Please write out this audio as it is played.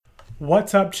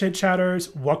What's up, chit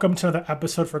chatters? Welcome to another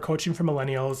episode for Coaching for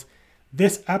Millennials.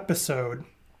 This episode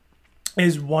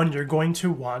is one you're going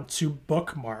to want to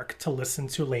bookmark to listen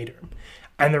to later.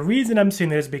 And the reason I'm saying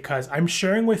this is because I'm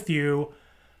sharing with you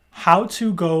how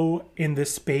to go in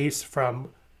this space from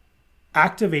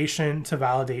activation to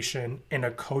validation in a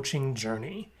coaching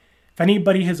journey. If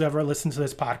anybody has ever listened to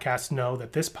this podcast, know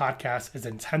that this podcast is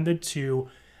intended to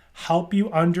help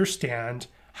you understand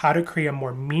how to create a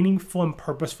more meaningful and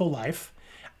purposeful life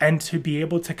and to be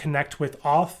able to connect with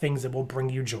all things that will bring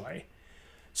you joy.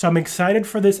 So I'm excited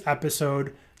for this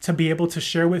episode to be able to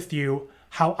share with you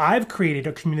how I've created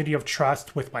a community of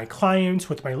trust with my clients,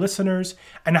 with my listeners,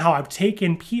 and how I've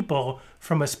taken people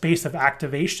from a space of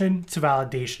activation to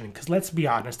validation. Because let's be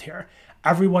honest here,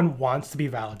 everyone wants to be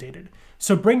validated.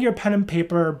 So bring your pen and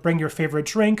paper, bring your favorite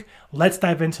drink. Let's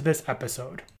dive into this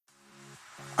episode.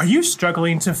 Are you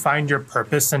struggling to find your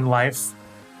purpose in life?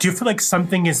 Do you feel like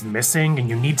something is missing and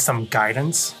you need some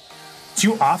guidance? Do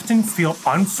you often feel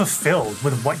unfulfilled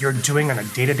with what you're doing on a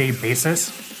day-to-day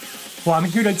basis? Well, I'm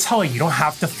here to tell you don't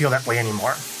have to feel that way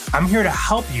anymore. I'm here to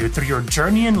help you through your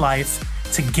journey in life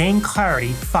to gain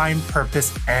clarity, find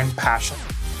purpose, and passion.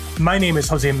 My name is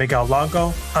Jose Miguel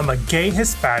Longo. I'm a gay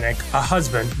Hispanic, a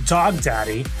husband, dog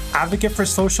daddy, advocate for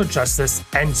social justice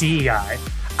and DEI,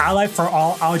 ally for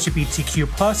all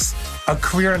LGBTQ+, a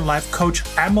career and life coach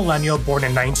and millennial born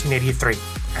in 1983.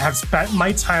 I have spent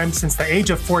my time since the age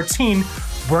of 14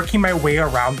 working my way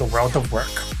around the world of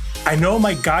work. I know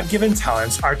my God-given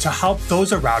talents are to help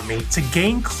those around me to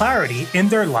gain clarity in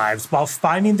their lives while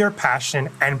finding their passion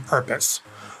and purpose.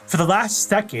 For the last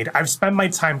decade, I've spent my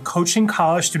time coaching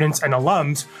college students and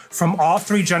alums from all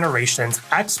three generations,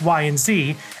 X, Y, and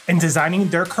Z, in designing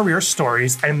their career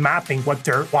stories and mapping what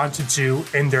they want to do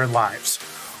in their lives.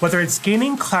 Whether it's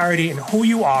gaining clarity in who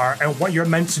you are and what you're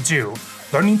meant to do,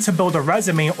 learning to build a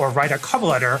resume or write a cover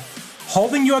letter,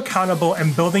 holding you accountable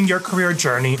and building your career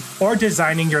journey, or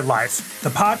designing your life, the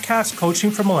podcast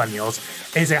Coaching for Millennials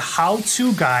is a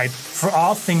how-to guide for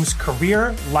all things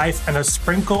career, life, and a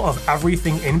sprinkle of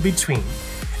everything in between.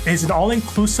 It is an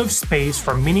all-inclusive space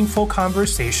for meaningful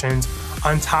conversations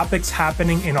on topics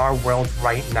happening in our world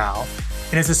right now.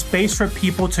 It is a space for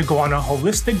people to go on a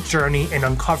holistic journey in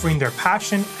uncovering their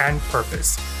passion and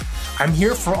purpose. I'm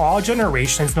here for all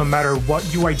generations, no matter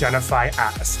what you identify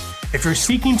as. If you're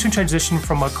seeking to transition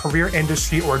from a career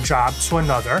industry or job to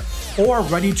another, or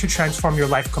ready to transform your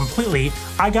life completely,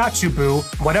 I got you, boo.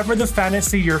 Whatever the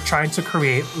fantasy you're trying to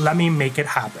create, let me make it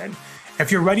happen. If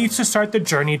you're ready to start the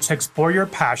journey to explore your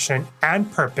passion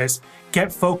and purpose,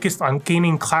 get focused on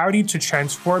gaining clarity to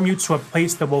transform you to a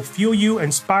place that will fuel you,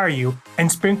 inspire you,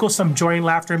 and sprinkle some joy and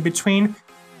laughter in between,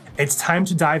 it's time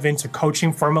to dive into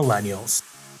Coaching for Millennials.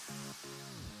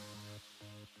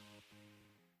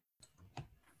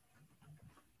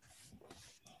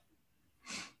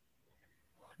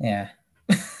 Yeah.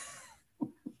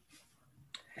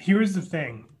 Here's the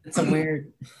thing. It's a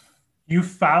weird. You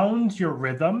found your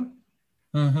rhythm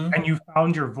and you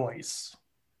found your voice.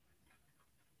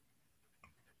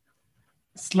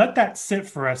 Just let that sit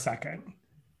for a second.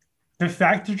 The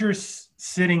fact that you're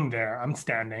sitting there, I'm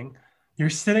standing,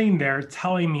 you're sitting there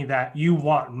telling me that you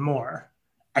want more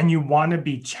and you want to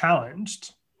be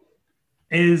challenged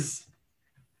is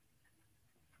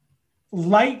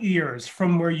light years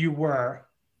from where you were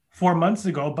 4 months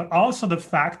ago, but also the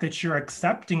fact that you're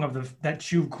accepting of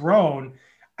that you've grown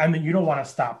and that you don't want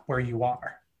to stop where you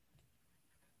are.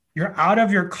 You're out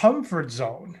of your comfort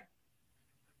zone.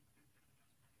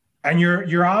 And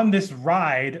you're on this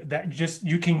ride that just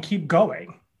you can keep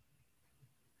going.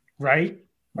 Right?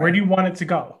 Where do you want it to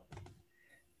go?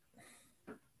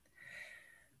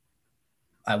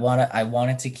 I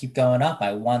want it to keep going up.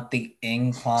 I want the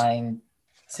incline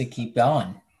to keep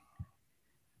going.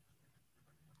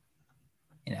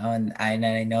 And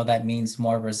I know that means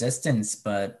more resistance,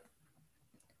 but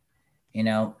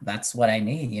that's what I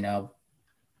need.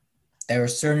 There are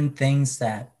certain things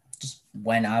that just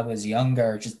when I was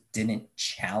younger just didn't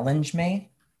challenge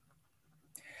me.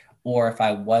 Or if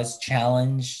I was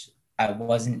challenged, I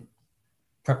wasn't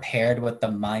prepared with the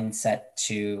mindset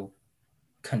to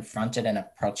confront it and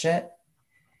approach it.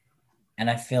 And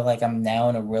I feel like I'm now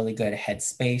in a really good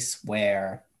headspace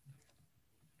where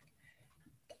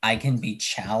I can be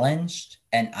challenged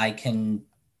and I can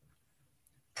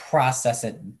process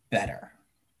it better.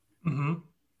 Mm-hmm.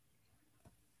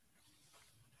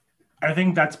 I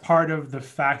think that's part of the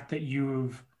fact that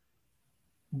you've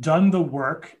done the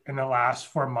work in the last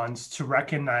 4 months to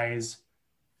recognize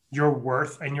your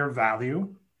worth and your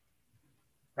value,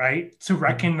 right? To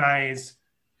recognize,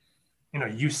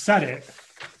 you said it,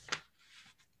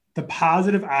 the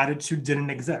positive attitude didn't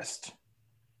exist,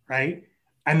 right?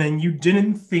 And then you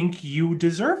didn't think you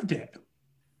deserved it.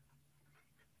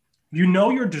 You know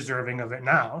you're deserving of it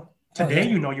now. Oh Today, yeah.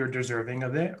 you know you're deserving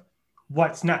of it.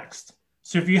 What's next?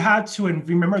 So if you had to, and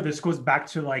remember, this goes back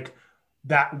to like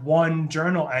that one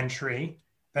journal entry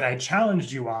that I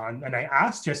challenged you on, and I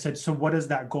asked you, I said, so what does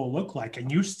that goal look like?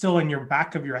 And you still in your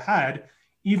back of your head,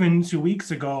 even 2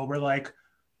 weeks ago, were like,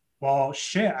 well,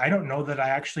 shit, I don't know that I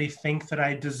actually think that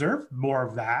I deserve more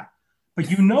of that. But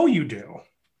you know you do.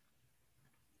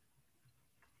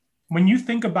 When you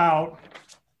think about,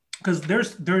 because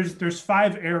there's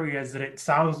 5 areas that it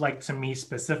sounds like to me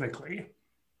specifically.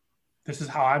 This is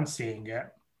how I'm seeing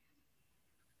it.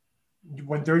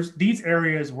 When there's these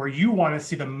areas where you want to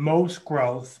see the most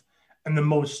growth and the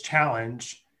most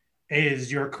challenge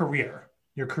is your career.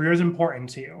 Your career is important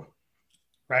to you,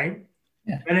 right?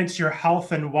 Yeah. And it's your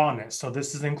health and wellness. So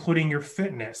this is including your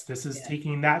fitness. This is Yeah.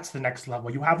 taking that to the next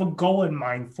level. You have a goal in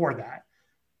mind for that.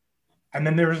 And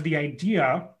then there's the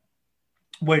idea,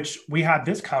 which we had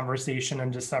this conversation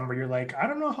in December. You're like, I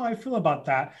don't know how I feel about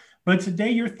that. But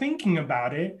today you're thinking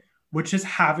about it, which is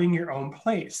having your own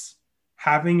place,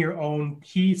 having your own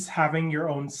peace, having your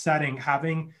own setting,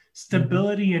 having Mhm.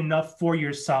 stability enough for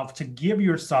yourself to give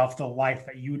yourself the life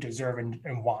that you deserve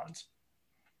and want,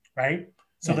 right?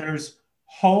 So Yeah. there's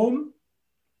home,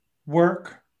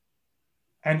 work,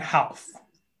 and health.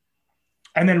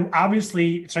 And then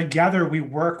obviously together we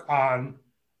work on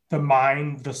the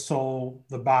mind, the soul,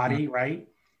 the Uh, body, right?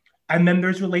 And then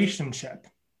there's relationship,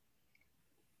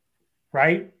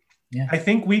 right? yeah. I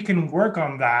think we can work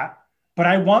on that, but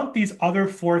I want these other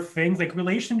 4 things. Like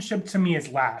relationship to me is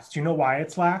last. You know why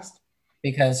it's last?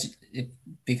 Because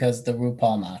because the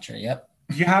RuPaul mantra. Yep.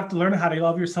 You have to learn how to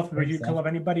love yourself before you can Exactly. love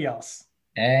anybody else.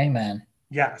 Amen.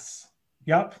 Yes.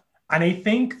 Yep. And I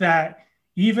think that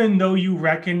even though you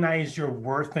recognize your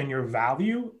worth and your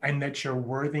value and that you're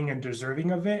worthy and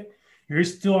deserving of it, you're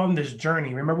still on this journey.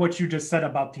 Remember what you just said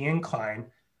about the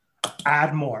incline.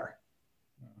 Add more,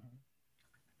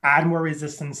 add more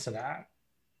resistance to that.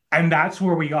 And that's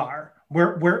where we are.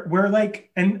 We're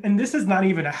like, and this is not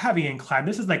even a heavy incline.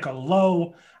 This is like a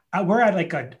low, we're at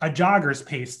like a jogger's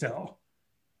pace still.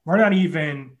 We're not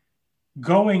even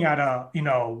going at a,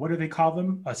 what do they call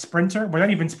them? A sprinter. We're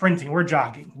not even sprinting. We're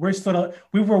jogging.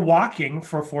 We were walking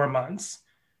for 4 months.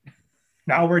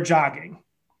 Now we're jogging.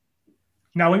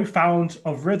 Now we found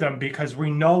a rhythm because we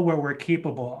know where we're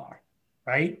capable of,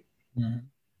 right? Mhm.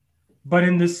 But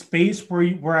in the space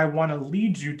where I want to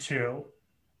lead you to,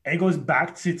 it goes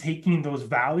back to taking those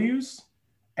values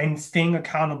and staying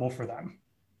accountable for them,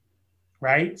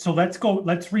 right? So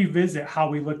let's revisit how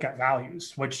we look at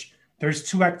values, which there's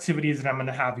 2 activities that I'm going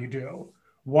to have you do.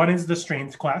 One is the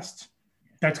strengths quest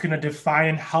that's going to define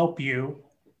and help you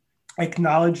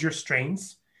acknowledge your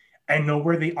strengths and know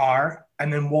where they are,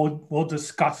 and then we'll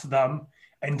discuss them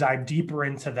and dive deeper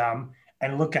into them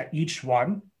and look at each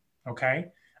one,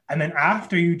 okay? And then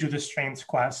after you do the strengths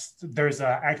quest, there's an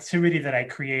activity that I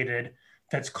created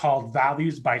that's called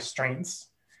Values by Strengths,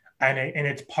 and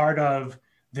it's part of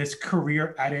this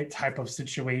career edit type of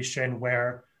situation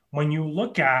where when you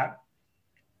look at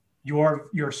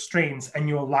your strengths and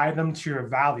you align them to your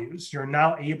values, you're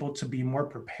now able to be more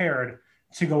prepared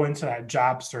to go into that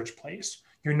job search place.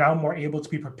 You're now more able to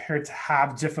be prepared to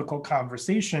have difficult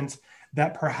conversations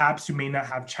that perhaps you may not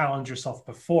have challenged yourself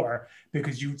before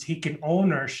because you've taken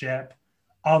ownership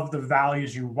of the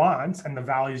values you want and the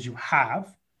values you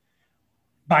have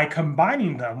by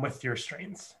combining them with your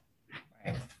strengths.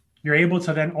 Right. You're able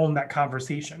to then own that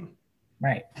conversation,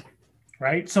 Right.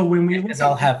 right? So when we Because look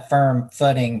I'll at have firm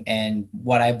footing in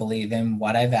what I believe in,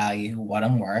 what I value, what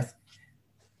I'm worth.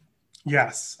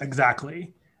 yes,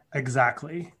 exactly.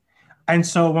 Exactly. And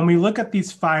so when we look at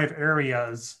these 5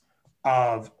 areas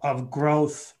of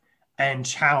growth and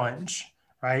challenge,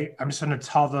 right? I'm just going to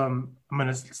tell them, I'm going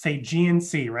to say G and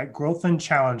C, right? Growth and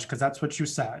challenge, because that's what you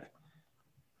said.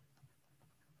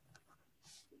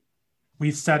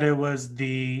 We said it was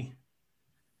the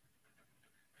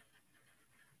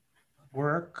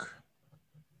work,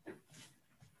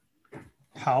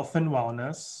 health, and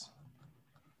wellness.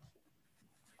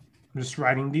 I'm just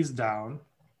writing these down.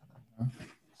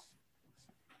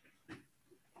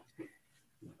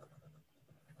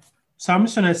 So I'm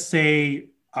just going to say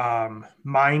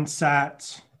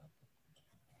mindset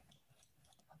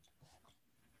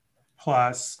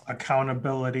plus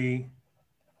accountability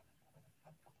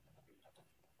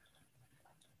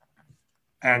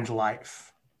and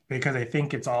life, because I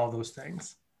think it's all those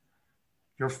things.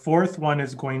 Your fourth one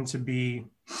is going to be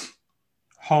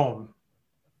home.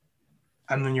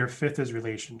 And then your fifth is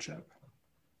relationship.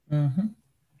 Mm-hmm.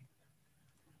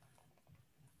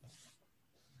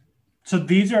 So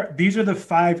these are the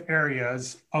 5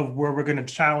 areas of where we're going to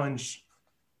challenge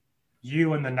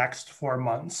you in the next 4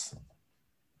 months.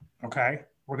 Okay,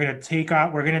 we're going to take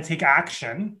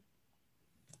action,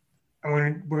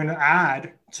 and we're going to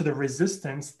add to the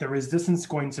resistance. The resistance is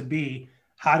going to be,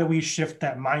 how do we shift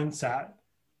that mindset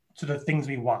to the things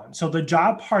we want? So the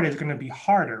job part is going to be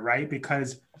harder, right?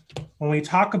 Because when we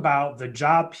talk about the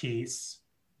job piece,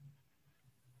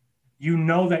 you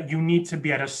know that you need to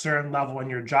be at a certain level in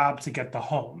your job to get the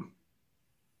home,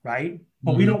 right?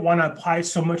 But we Mhm. don't want to apply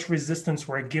so much resistance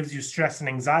where it gives you stress and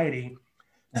anxiety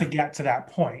to Yeah. get to that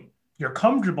point. You're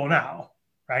comfortable now,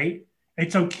 right?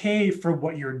 It's okay for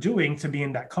what you're doing to be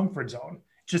in that comfort zone.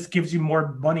 It just gives you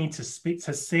more money to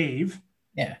save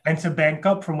Yeah. and to bank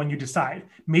up from when you decide.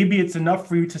 Maybe it's enough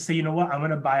for you to say, you know what, I'm going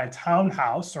to buy a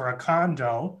townhouse or a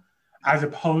condo as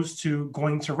opposed to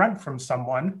going to rent from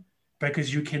someone,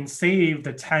 because you can save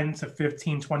the 10 to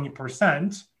 15,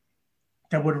 20%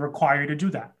 that would require you to do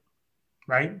that,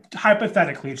 right?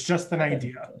 Hypothetically, it's just an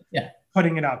idea, Yeah.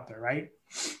 putting it out there, right?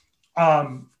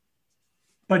 Um,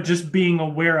 but just being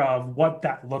aware of what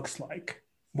that looks like,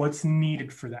 what's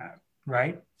needed for that,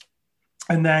 right?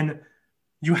 And then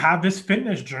you have this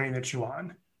fitness journey that you're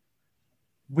on.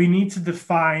 We need to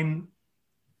define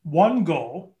one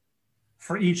goal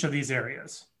for each of these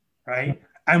areas, right?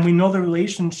 And we know the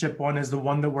relationship one is the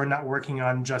one that we're not working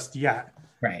on just yet.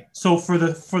 Right. So for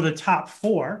the top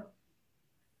 4,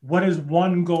 what is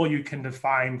one goal you can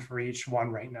define for each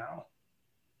one right now?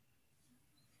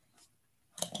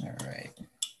 All right.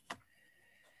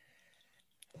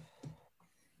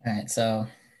 All right. So,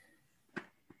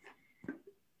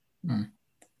 hmm.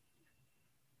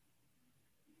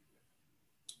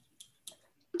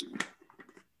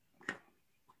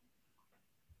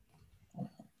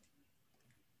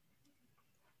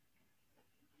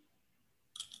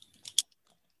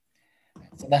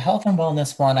 So the health and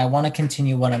wellness one, I want to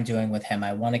continue what I'm doing with him.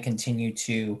 I want to continue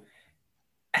to.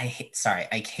 I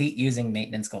hate using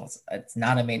maintenance goals. It's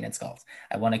not a maintenance goal.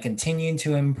 I want to continue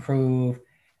to improve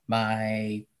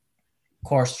my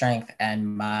core strength and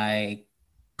my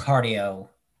cardio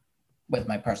with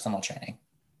my personal training.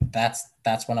 That's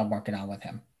what I'm working on with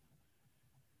him.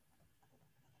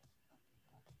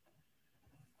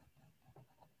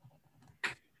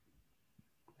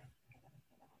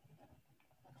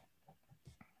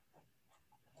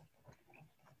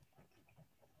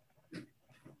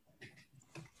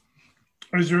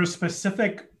 Is there a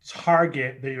specific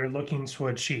target that you're looking to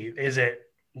achieve? Is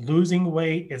it losing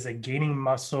weight? Is it gaining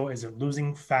muscle? Is it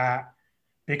losing fat?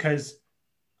 Because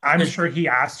I'm There's, sure he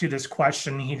asked you this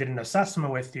question. He did an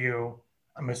assessment with you.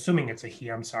 I'm assuming it's a he.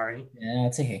 I'm sorry. yeah,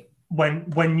 it's a he.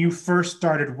 When you first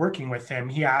started working with him,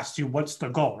 he asked you, what's the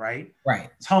goal, right? Right.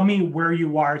 Tell me where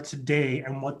you are today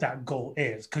and what that goal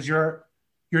is, because you're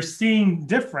seeing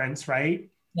difference, right?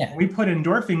 Yeah. When we put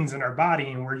endorphins in our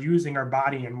body and we're using our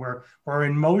body and we're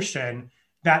in motion,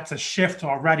 that's a shift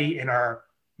already in our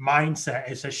mindset.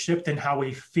 It's a shift in how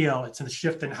we feel. It's a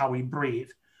shift in how we breathe.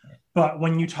 But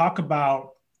when you talk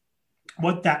about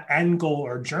what that end goal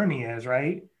or journey is,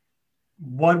 right?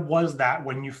 What was that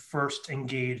when you first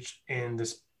engaged in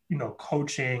this,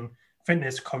 coaching,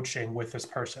 fitness coaching with this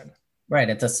person? Right.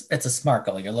 It's a SMART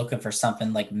goal. You're looking for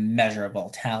something like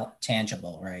measurable,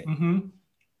 tangible, right? Mm-hmm.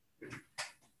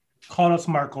 Call us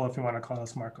Marco if you want to call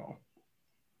us Marco.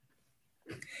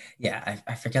 Yeah,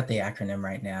 I forget the acronym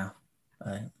right now,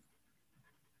 but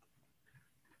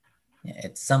yeah,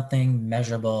 it's something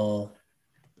measurable.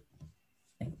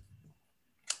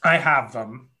 I have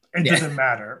them. It Yeah. doesn't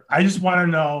matter. I just want to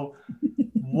know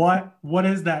what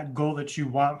is that goal that you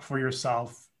want for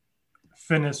yourself,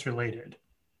 fitness related?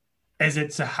 Is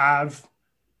it to have,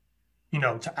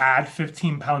 to add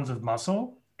 15 pounds of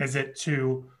muscle? Is it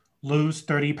to lose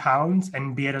 30 pounds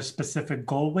and be at a specific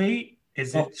goal weight?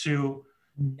 Is Well, it to,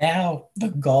 now the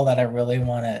goal that I really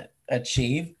want to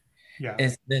achieve yeah,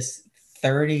 is this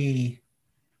 30-inch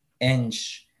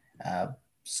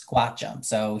squat jump.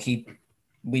 So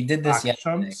we did this box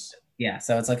yesterday. jumps? Yeah,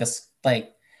 so it's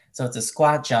so it's a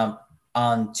squat jump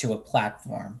onto a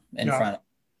platform in Yeah. front of,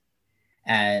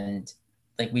 and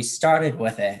like we started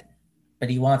with it,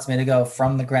 but he wants me to go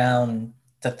from the ground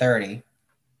to 30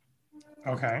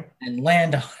 Okay. and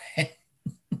land on it.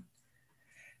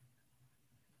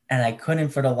 And I couldn't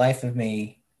for the life of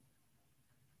me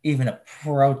even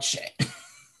approach it.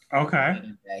 Okay.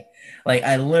 Like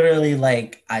I literally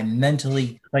I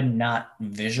mentally could not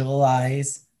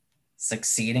visualize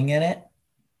succeeding in it.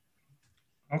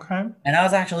 Okay. And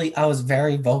I was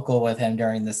very vocal with him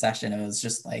during the session. It was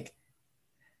just like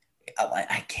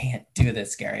I can't do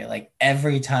this, Gary. Like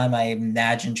every time I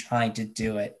imagine trying to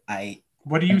do it,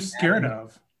 What are you scared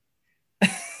of?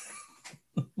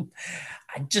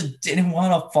 I just didn't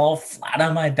want to fall flat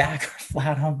on my back or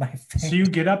flat on my So face. you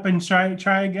get up and try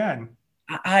again.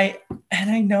 And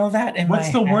I know that in What's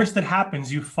my the head. worst that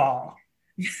happens? You fall,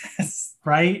 Yes.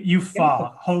 right? You Yeah.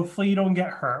 fall. Hopefully you don't get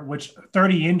hurt, which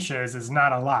 30 inches is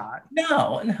not a lot.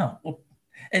 No, no.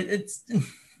 It's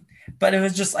but it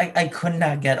was just like I could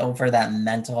not get over that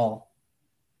mental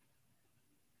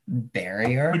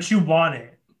barrier. But you want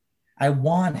it. I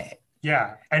want it.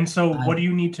 Yeah. And so I what do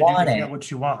you need to do to want get it. what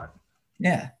you want?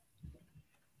 Yeah.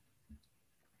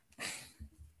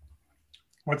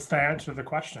 What's the answer to the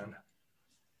question?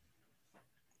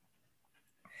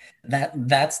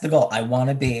 That's the goal. I want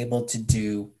to be able to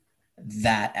do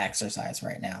that exercise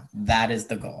right now. That is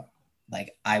the goal.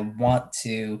 Like I want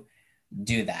to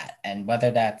do that. And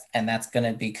that's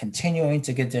going to be continuing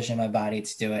to condition my body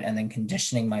to do it and then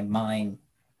conditioning my mind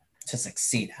to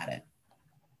succeed at it.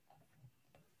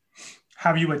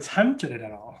 Have you attempted it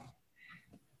at all?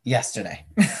 Yesterday.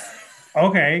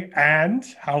 Okay. And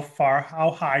how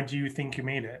high do you think you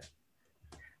made it?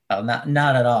 Oh,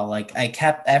 not at all. Like I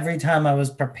kept every time I was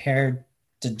prepared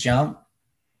to jump,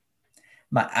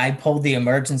 I pulled the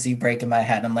emergency brake in my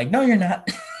head. I'm like, no, you're not.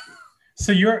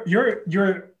 So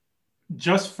you're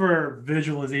just for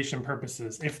visualization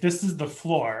purposes. If this is the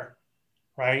floor,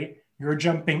 right? You're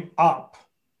jumping up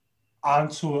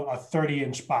onto a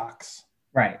 30-inch box.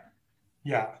 Right.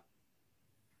 Yeah.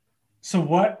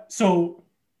 So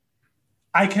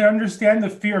I can understand the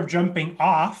fear of jumping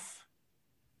off.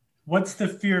 What's the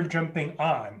fear of jumping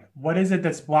on? What is it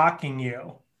that's blocking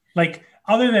you? Like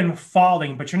other than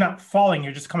falling, but you're not falling,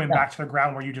 you're just coming No, back to the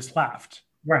ground where you just left.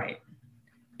 right.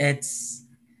 It's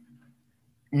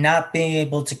not being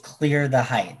able to clear the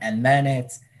height. And then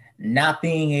it's not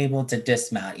being able to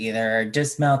dismount, either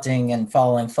dismounting and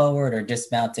falling forward or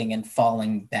dismounting and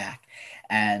falling back.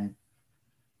 And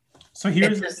So it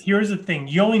here's just, here's the thing.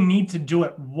 You only need to do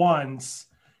it once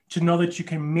to know that you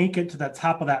can make it to the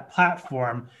top of that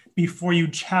platform before you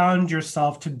challenge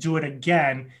yourself to do it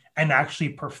again and actually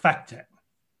perfect it.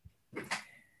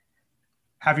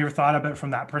 Have you ever thought of it from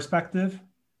that perspective?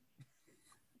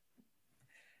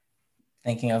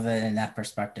 thinking of it in that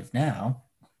perspective now.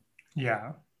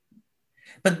 Yeah.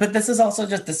 But this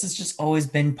has just always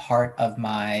been part of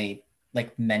my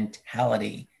like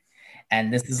mentality.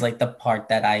 And this is like the part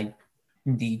that I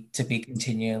need to be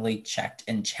continually checked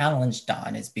and challenged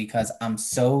on is because I'm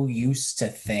so used to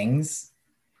things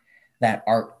that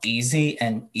are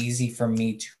easy for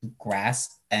me to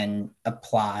grasp and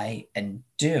apply and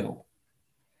do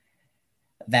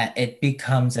that it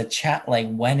becomes a chat like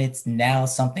when it's now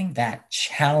something that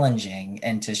challenging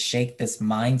and to shake this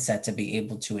mindset to be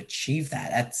able to achieve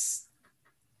that that's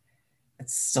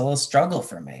it's still a struggle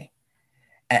for me.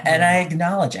 And I Yeah.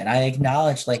 acknowledge it. I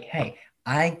acknowledge like, hey,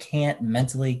 I can't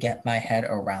mentally get my head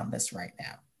around this right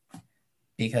now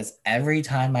because every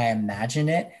time I imagine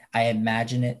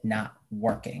it not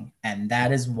working. And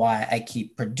that is why I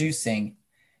keep producing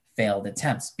failed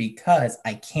attempts because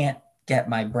I can't get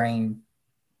my brain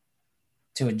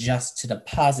to adjust to the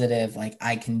positive. Like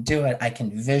I can do it. I can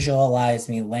visualize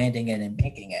me landing it and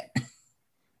making it.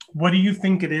 What do you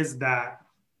think it is that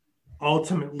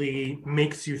ultimately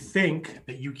makes you think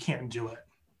that you can't do it?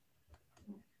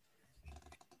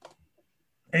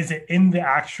 Is it in the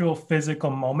actual physical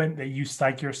moment that you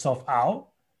psych yourself out?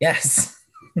 Yes.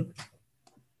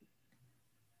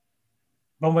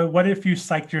 But what if you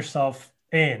psych yourself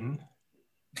in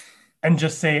and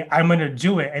just say, I'm going to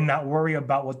do it and not worry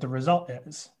about what the result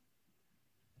is?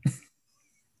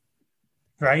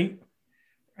 Right?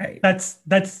 Right.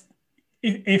 That's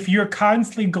if you're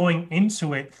constantly going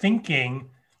into it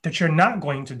thinking that you're not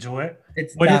going to do it,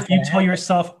 It's what not if you going to tell happen.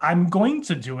 yourself, I'm going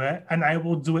to do it and I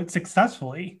will do it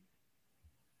successfully?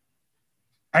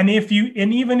 And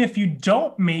even if you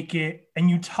don't make it and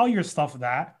you tell yourself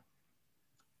that,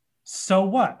 so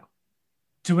what?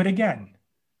 Do it again.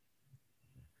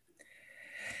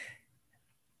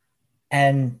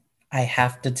 And I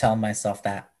have to tell myself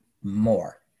that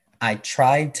more. I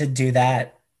tried to do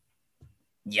that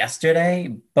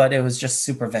yesterday, but it was just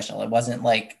superficial. It wasn't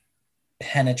like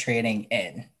penetrating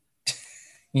in.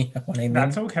 You know what I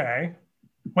That's mean? okay.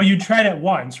 Well, you tried it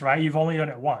once, right? You've only done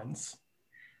it once.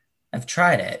 I've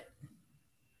tried it.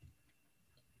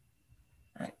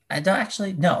 I don't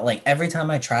actually no, like every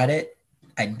time I tried it,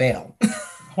 I'd bail.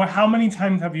 Well, how many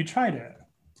times have you tried it?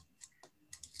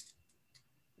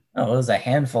 Oh, it was a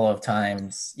handful of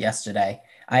times yesterday.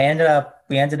 We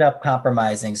ended up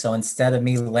compromising. So instead of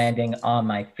me landing on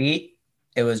my feet,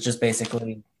 it was just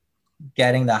basically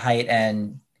getting the height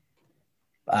and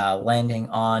landing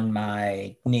on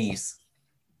my knees.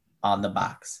 on the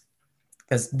box.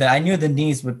 Because I knew the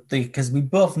knees would, because we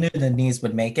both knew the knees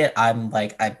would make it. I'm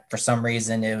like, for some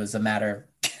reason, it was a matter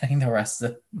of getting the rest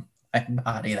of my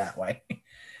body that way.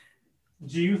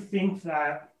 Do you think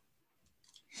that?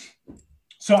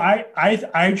 So I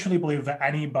actually believe that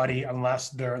anybody, unless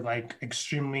they're like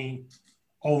extremely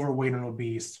overweight and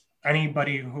obese,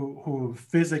 anybody who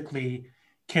physically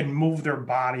can move their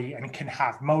body and can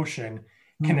have motion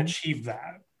can achieve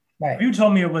that. Right. You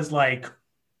told me it was like,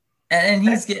 and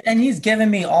he's giving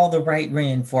me all the right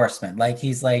reinforcement. Like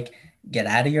he's like, get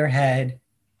out of your head,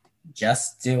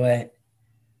 just do it.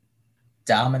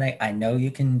 Dominic, I know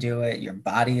you can do it. Your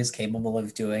body is capable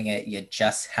of doing it. You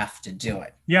just have to do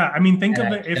it. yeah, I mean, think And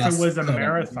of I it if it just was a couldn't do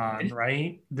marathon, it.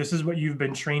 right? This is what you've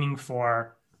been training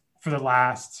for the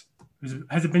last,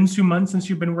 has it been 2 months since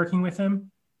you've been working with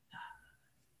him?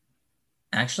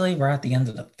 Actually, we're at the end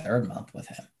of the third month with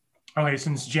him. Okay,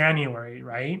 since January,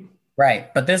 right?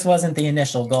 Right. But this wasn't the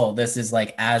initial goal. This is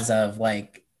like as of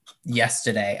like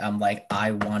yesterday, I'm like,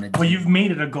 I wanted to. Well, you've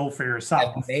made it a goal for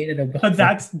yourself. I've made it a goal. But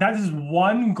that is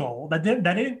one goal. That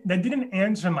didn't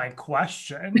answer my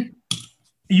question.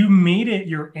 You made it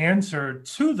your answer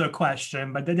to the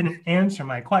question, but that didn't answer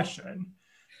my question.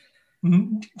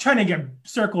 Trying to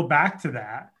circle back to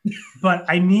that, but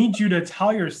I need you to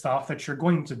tell yourself that you're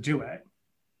going to do it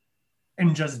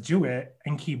and just do it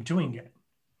and keep doing it.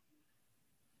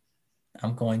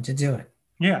 I'm going to do it.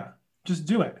 Yeah, just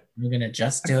do it. I'm going to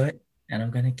just do it and I'm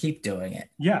going to keep doing it.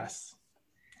 Yes.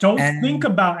 Don't think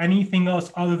about anything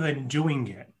else other than doing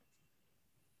it.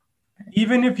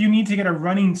 Even if you need to get a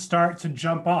running start to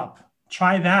jump up,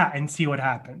 try that and see what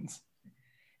happens.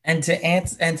 And to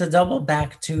answer and to double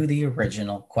back to the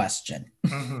original question,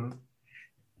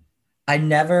 I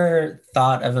never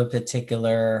thought of a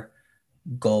particular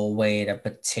goal weight, a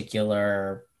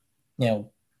particular,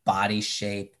 body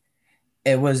shape.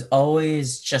 It was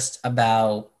always just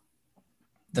about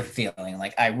the feeling.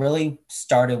 Like I really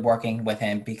started working with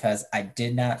him because I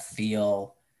did not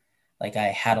feel like I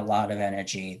had a lot of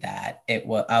energy, that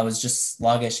I was just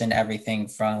sluggish and everything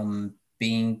from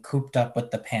being cooped up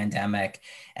with the pandemic.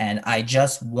 And I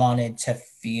just wanted to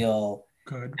feel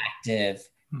good, active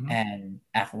and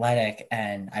athletic.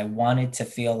 And I wanted to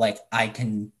feel like I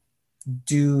can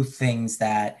do things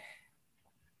that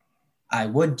I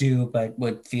would do, but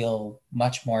would feel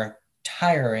much more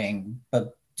tiring,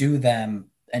 but do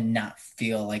them and not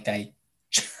feel like I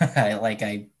like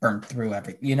I burned through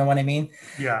everything. You know what I mean?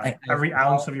 Yeah. Like every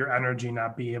ounce of your energy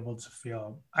not be able to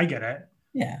feel. I get it.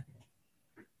 Yeah.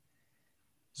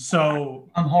 So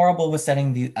I'm horrible with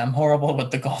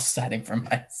the goal setting for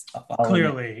myself.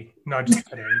 Clearly. No, just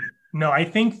kidding. No, I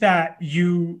think that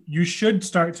you should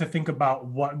start to think about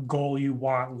what goal you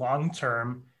want long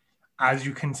term as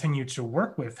you continue to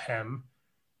work with him,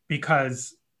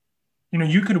 because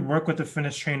you could work with a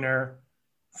fitness trainer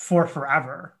for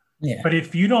forever. Yeah. But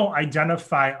if you don't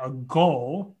identify a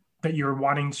goal that you're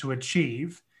wanting to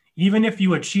achieve, even if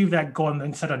you achieve that goal and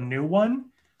then set a new one,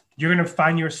 you're going to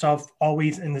find yourself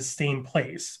always in the same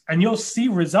place. And you'll see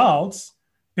results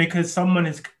because someone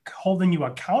is holding you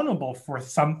accountable for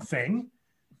something,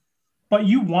 but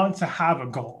you want to have a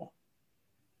goal.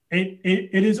 It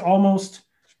is almost,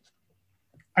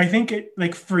 I think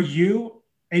like for you,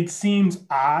 it seems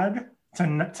odd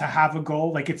to have a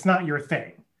goal. Like it's not your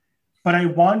thing. But I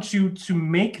want you to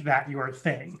make that your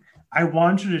thing. I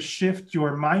want you to shift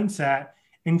your mindset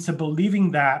into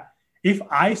believing that if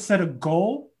I set a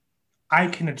goal, I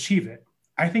can achieve it.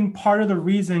 I think part of the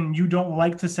reason you don't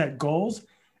like to set goals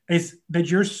is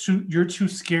that you're too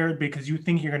scared because you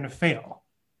think you're going to fail.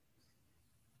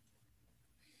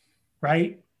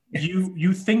 Right? Yes.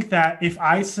 You think that if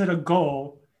I set a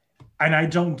goal and I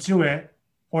don't do it,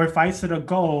 or if I set a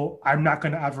goal, I'm not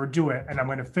going to ever do it and I'm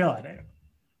going to fail at it.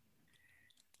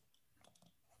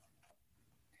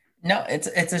 No, it's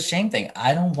a shame thing.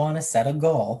 I don't want to set a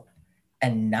goal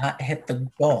and not hit the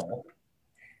goal.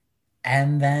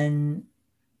 And then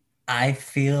I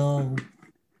feel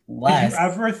less. Did you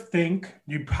ever think,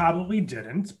 you probably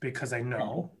didn't because I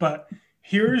know, but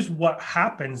here's what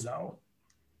happens though.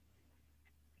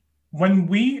 When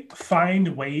we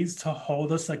find ways to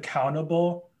hold us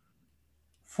accountable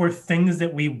for things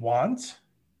that we want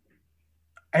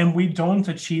and we don't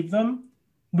achieve them,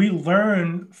 we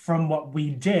learn from what we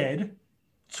did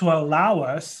to allow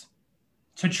us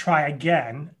to try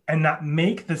again and not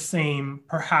make the same,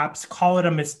 perhaps call it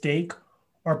a mistake,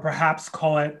 or perhaps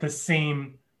call it the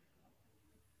same,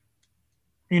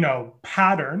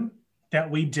 pattern that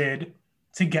we did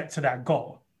to get to that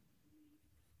goal.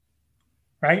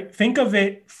 Right? Think of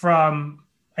it from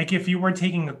like if you were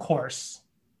taking a course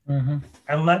Mm-hmm.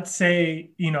 And let's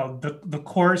say, the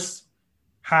course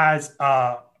has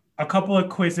a couple of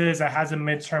quizzes, it has a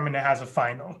midterm, and it has a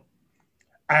final.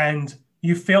 And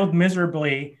you failed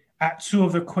miserably at two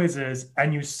of the quizzes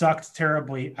and you sucked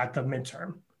terribly at the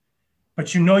midterm.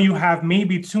 But you have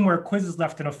maybe two more quizzes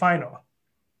left in a final.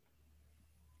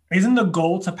 Isn't the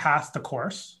goal to pass the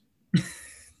course,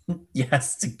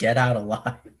 Yes, to get out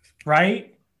alive.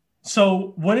 right?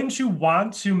 So wouldn't you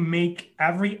want to make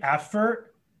every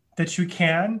effort that you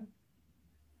can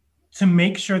to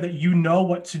make sure that you know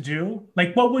what to do?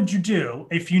 Like, what would you do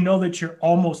if you know that you're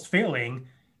almost failing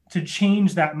to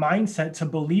change that mindset to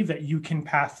believe that you can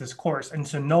pass this course and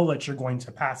to know that you're going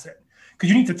to pass it? Because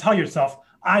you need to tell yourself,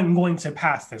 I'm going to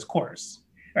pass this course.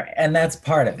 Right. And that's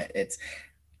part of it.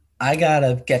 I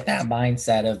gotta get that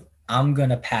mindset of I'm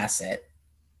gonna pass it.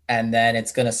 And then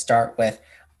it's gonna start with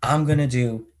I'm gonna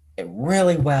do it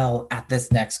really well at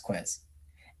this next quiz.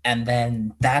 And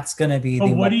then that's gonna be But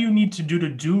the what one do you need to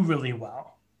do really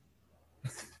well?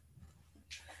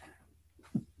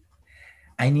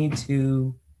 I need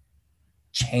to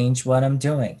change what I'm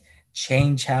doing,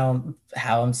 change how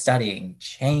I'm studying,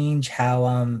 change how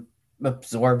I'm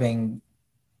absorbing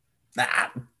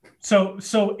that. So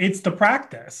it's the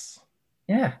practice.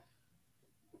 Yeah.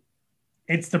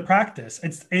 It's the practice.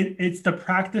 It's the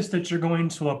practice that you're going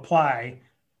to apply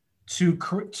to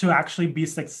actually be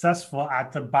successful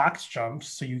at the box jumps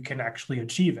so you can actually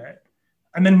achieve it.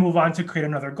 And then move on to create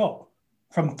another goal.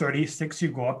 From 36,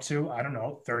 you go up to, I don't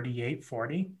know, 38,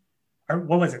 40. Or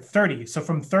what was it? 30. So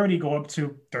from 30, go up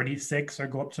to 36 or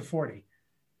go up to 40.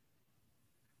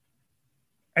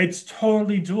 It's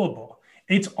totally doable.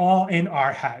 It's all in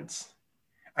our heads.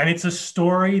 And it's a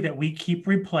story that we keep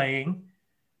replaying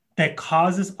that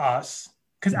causes us,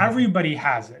 because Mhm. everybody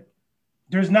has it.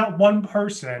 There's not one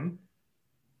person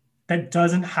that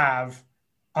doesn't have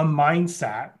a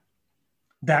mindset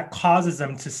that causes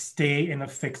them to stay in a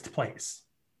fixed place,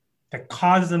 that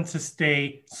causes them to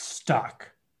stay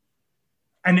stuck.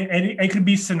 And it could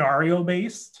be scenario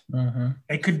based, Mhm.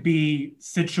 it could be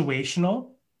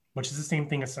situational, which is the same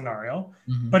thing as scenario.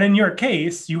 Mhm. But in your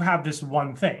case, you have this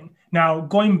one thing. Now,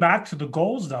 going back to the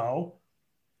goals, though,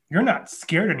 you're not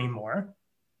scared anymore.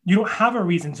 You don't have a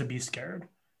reason to be scared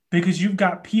because you've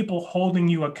got people holding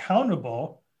you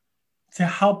accountable to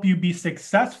help you be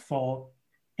successful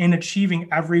in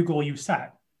achieving every goal you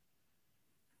set.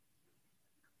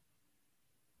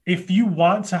 If you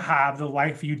want to have the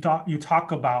life you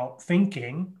talk about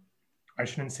thinking, I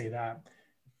shouldn't say that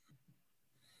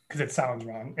because it sounds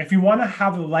wrong. If you want to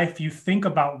have the life you think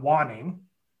about wanting,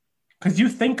 because you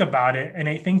think about it, and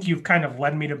I think you've kind of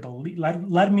led me to believe,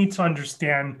 led me to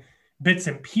understand bits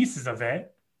and pieces of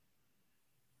it.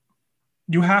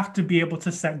 You have to be able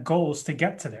to set goals to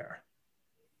get to there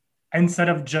instead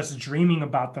of just dreaming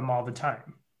about them all the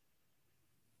time,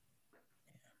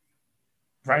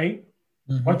 right?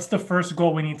 Mhm. What's the first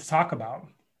goal we need to talk about?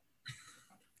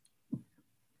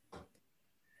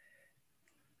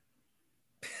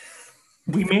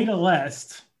 We made a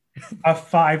list of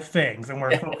five things and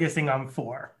we're focusing on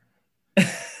four.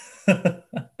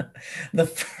 The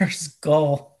first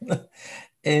goal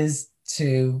is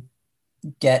to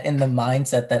get in the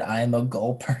mindset that I'm a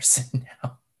goal person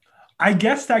now. I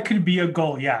guess that could be a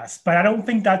goal, yes, but I don't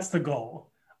think that's the goal.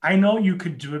 I know you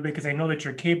could do it because I know that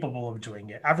you're capable of doing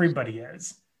it. Everybody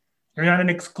is. You're not an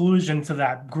exclusion to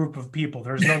that group of people.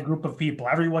 There's no group of people.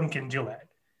 Everyone can do it.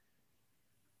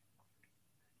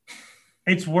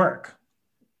 It's work.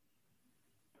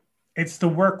 It's the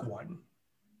work one.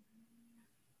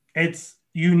 It's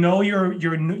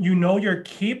you're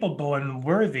capable and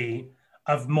worthy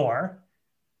of more,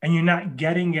 and you're not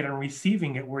getting it and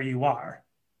receiving it where you are,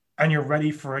 and you're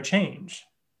ready for a change,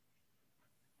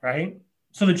 right?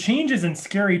 So the change isn't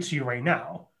scary to you right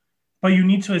now, but you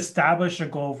need to establish a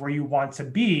goal of where you want to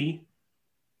be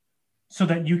so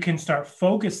that you can start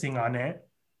focusing on it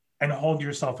and hold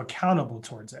yourself accountable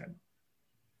towards it.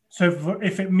 So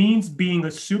if it means being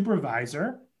a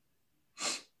supervisor,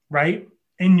 right,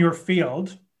 in your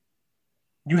field,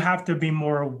 you have to be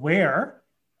more aware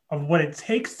of what it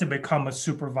takes to become a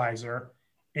supervisor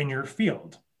in your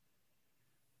field.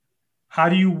 How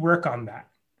do you work on that?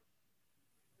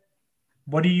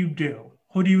 What do you do?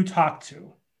 Who do you talk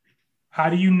to? How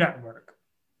do you network?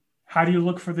 How do you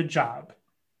look for the job?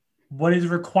 What is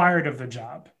required of the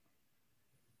job?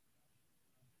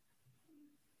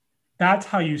 That's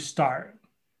how you start.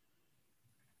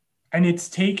 And it's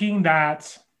taking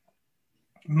that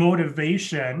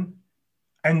motivation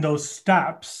and those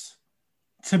steps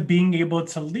to being able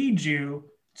to lead you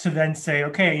to then say,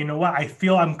 okay, you know what? I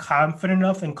feel I'm confident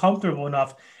enough and comfortable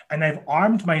enough and I've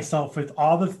armed myself with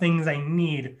all the things I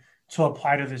need to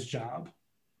apply to this job.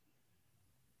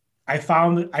 I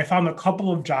found a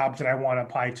couple of jobs that I want to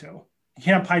apply to. You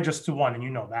can't apply just to one, and you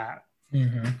know that,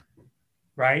 Hmm.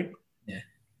 right? Yeah.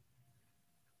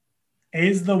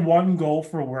 Is the one goal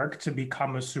for work to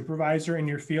become a supervisor in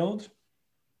your field?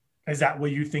 Is that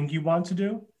what you think you want to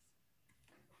do?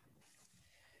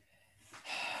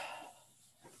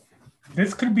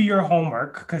 This could be your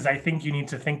homework because I think you need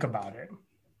to think about it.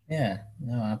 Yeah.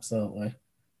 No, absolutely.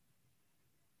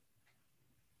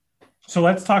 So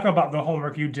let's talk about the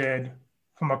homework you did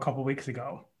from a couple weeks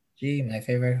ago. Gee, my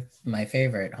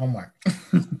favorite homework.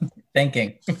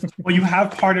 Thinking. Well, you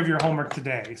have part of your homework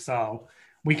today, so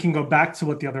we can go back to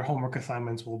what the other homework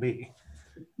assignments will be.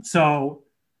 So,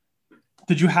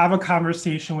 did you have a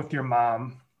conversation with your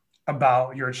mom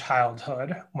about your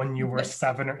childhood when you were Yep.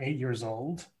 7 or 8 years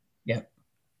old? Yep.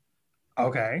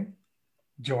 Okay.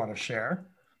 Do you want to share?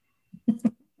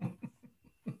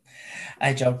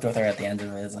 I joked with her at the end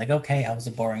of it. It's like, okay, I was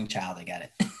a boring child. I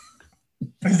get it.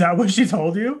 Is that what she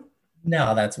told you?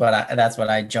 No, that's what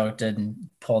I joked and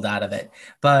pulled out of it.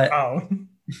 But Oh,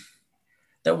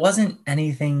 there wasn't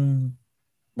anything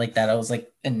like that I was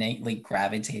like innately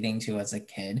gravitating to as a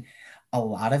kid. A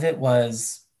lot of it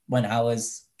was when I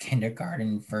was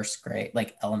kindergarten, first grade,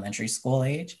 like elementary school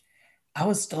age. I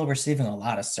was still receiving a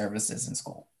lot of services in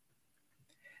school,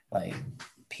 like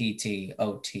PT,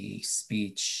 OT,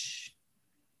 speech,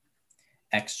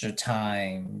 extra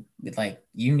time, like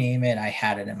you name it, I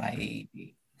had it in my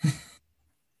AED.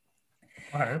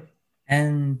 okay.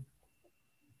 And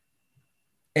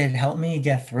it helped me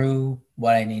get through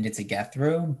what I needed to get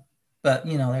through. But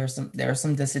there are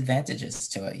some disadvantages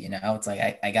to it. It's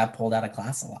like I got pulled out of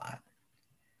class a lot.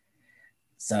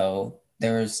 So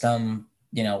there was some,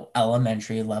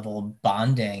 elementary level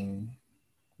bonding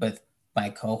with my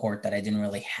cohort that I didn't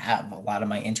really have. A lot of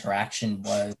my interaction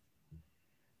was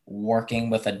working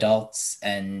with adults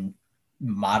and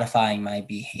modifying my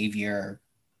behavior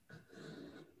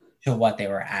to what they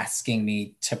were asking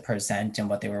me to present and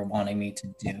what they were wanting me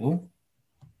to do.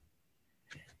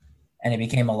 And it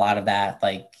became a lot of that,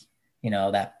 like,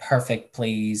 that perfect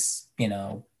please,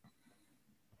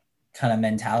 kind of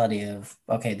mentality of,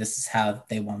 okay, this is how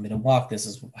they want me to walk, this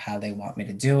is how they want me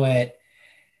to do it.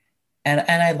 And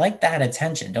I like that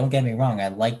attention. Don't get me wrong. I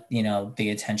like, the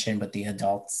attention with the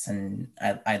adults, and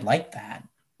I like that.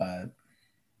 But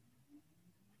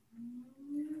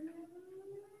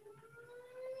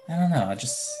I don't know.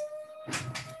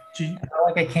 Do you, I felt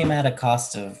like I came at a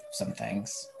cost of some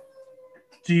things.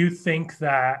 do you think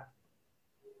that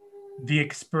the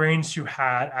experience you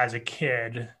had as a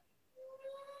kid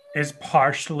is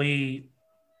partially,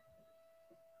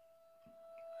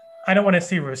 I don't want to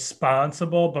say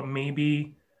responsible, but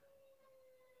maybe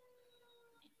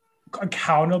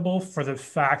accountable for the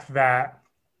fact that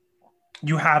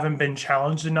you haven't been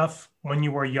challenged enough when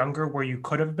you were younger where you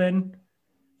could have been,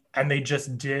 and they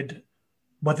just did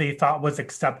what they thought was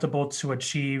acceptable to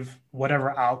achieve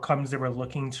whatever outcomes they were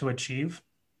looking to achieve?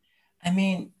 I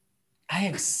mean, I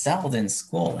excelled in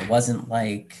school. It wasn't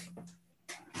like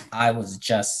I was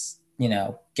just,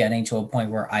 getting to a point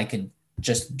where I could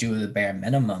just do the bare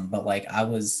minimum, but like I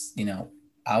was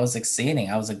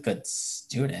exceeding. I was a good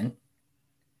student.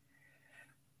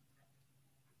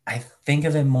 I think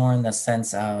of it more in the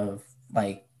sense of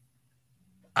like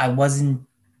I wasn't,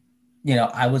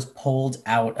 I was pulled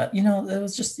out. It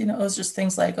was just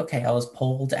things like, okay, I was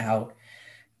pulled out,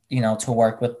 to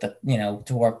work with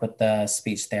the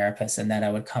speech therapist, and then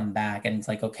I would come back and it's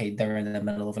like, okay, they're in the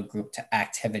middle of a group to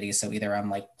activity, so either I'm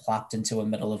like plopped into a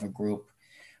middle of a group,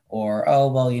 or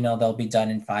oh well, they'll be done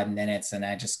in 5 minutes, and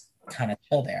I just kind of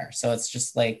chill there. So it's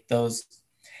just like those.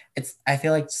 I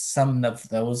feel like some of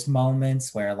those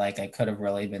moments where like I could have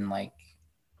really been like,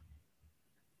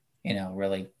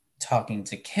 really talking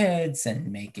to kids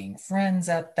and making friends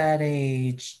at that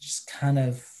age, just kind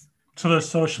of. So the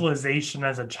socialization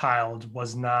as a child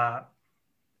was not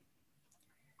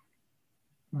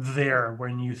there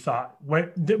when you thought,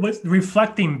 when was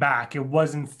reflecting back, it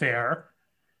wasn't fair,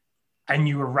 and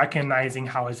you were recognizing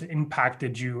how it's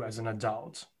impacted you as an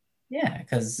adult. Yeah,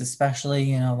 because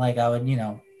especially, like I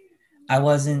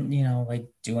wasn't, like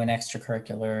doing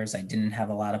extracurriculars. I didn't have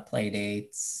a lot of play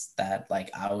dates that like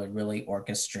I would really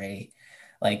orchestrate.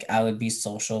 Like I would be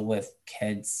social with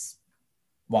kids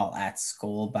while at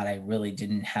school, but I really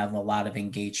didn't have a lot of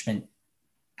engagement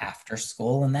after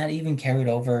school. And that even carried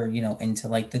over, into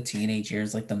like the teenage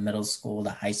years, like the middle school, the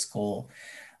high school.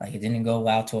 Like I didn't go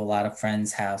out to a lot of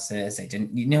friends' houses. I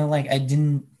didn't, like I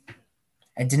didn't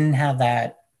have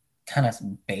that kind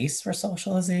of base for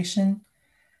socialization.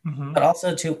 Hmm. But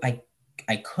also too, I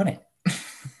couldn't.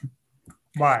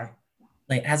 Why?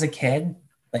 Like as a kid,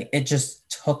 like it just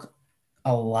took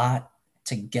a lot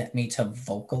to get me to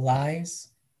vocalize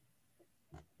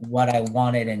what I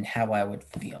wanted and how I would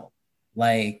feel.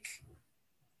 Like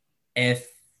if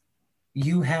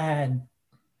you had,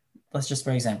 let's just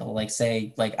for example, like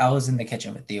say like I was in the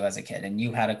kitchen with you as a kid and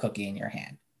you had a cookie in your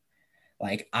hand.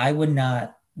 Like I would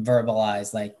not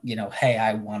verbalize like, hey,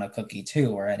 I want a cookie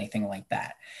too or anything like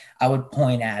that. I would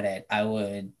point at it. I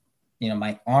would,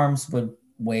 my arms would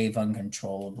wave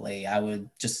uncontrollably. I would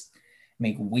just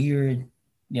make weird,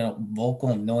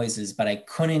 vocal noises, but I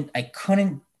couldn't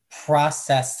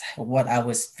process what I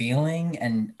was feeling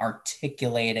and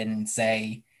articulate it and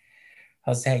say,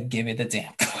 Jose, give me the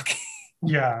damn cookie.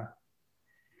 Yeah.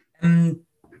 And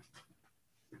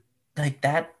like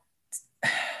that,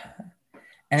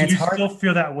 and Do it's you hard. still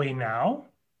feel that way now?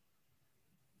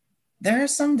 There are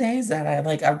some days that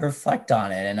I reflect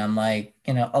on it and I'm like,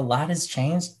 a lot has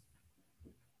changed,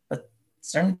 but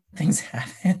certain things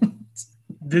haven't.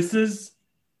 This is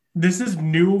this is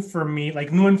new for me,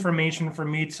 like new information for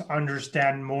me to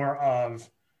understand more of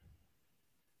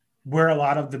where a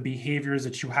lot of the behaviors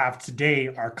that you have today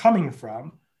are coming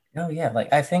from. Oh yeah,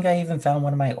 like I think I even found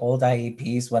one of my old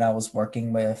IEPs when I was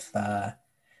working with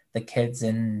the kids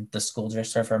in the school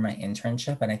district for my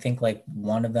internship, and I think like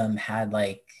one of them had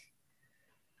like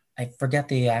I forget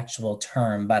the actual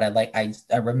term, but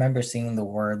I remember seeing the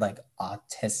word like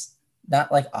autist,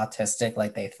 not like autistic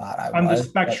like they thought I On the was, but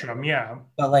spectrum, yeah.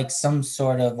 like some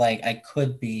sort of like I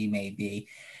could be maybe,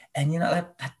 and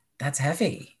that's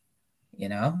heavy, you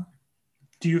know.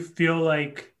 Do you feel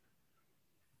like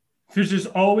there's just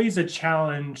always a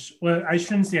challenge? Well, I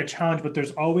shouldn't say a challenge, but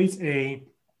there's always a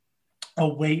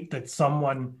weight that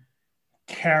someone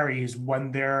carries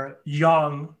when they're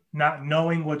young, not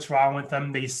knowing what's wrong with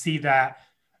them. They see that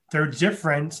they're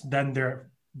different than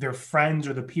their friends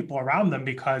or the people around them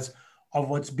because of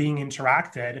what's being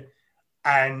interacted.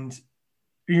 And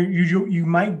you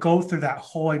might go through that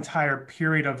whole entire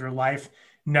period of your life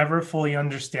never fully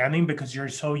understanding because you're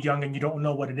so young and you don't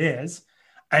know what it is.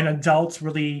 And adults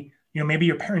really, maybe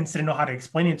your parents didn't know how to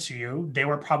explain it to you. They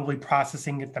were probably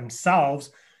processing it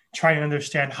themselves, trying to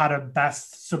understand how to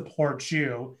best support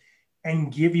you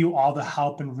and give you all the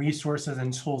help and resources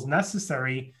and tools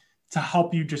necessary to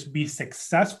help you just be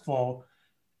successful.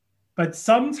 But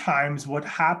sometimes what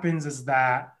happens is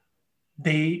that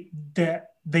they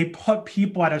put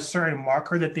people at a certain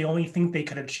marker that they only think they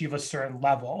could achieve a certain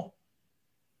level,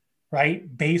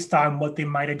 right? Based on what they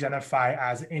might identify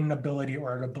as inability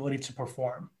or an ability to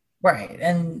perform. Right.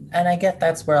 And I get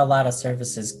that's where a lot of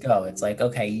services go. It's like,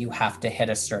 okay, you have to hit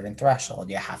a certain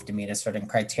threshold. You have to meet a certain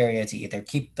criteria to either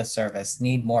keep the service,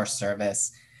 need more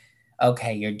service.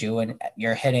 Okay,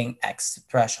 you're hitting X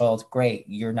threshold. Great.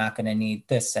 You're not going to need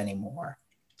this anymore.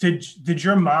 Did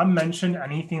your mom mention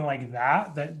anything like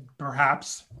that? That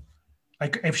perhaps,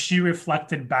 like, if she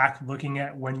reflected back, looking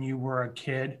at when you were a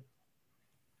kid,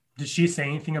 did she say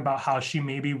anything about how she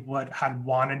maybe would had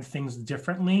wanted things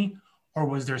differently, or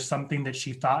was there something that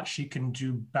she thought she can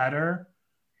do better?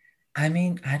 I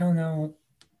mean, I don't know.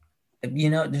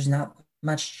 There's not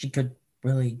much she could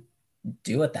really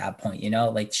do at that point,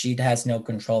 like she has no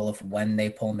control of when they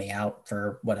pull me out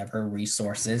for whatever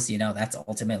resources, that's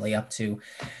ultimately up to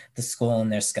the school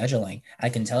and their scheduling. I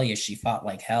can tell you she fought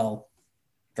like hell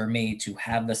for me to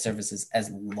have the services as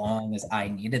long as I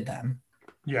needed them.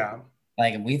 Yeah.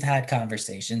 Like we've had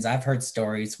conversations, I've heard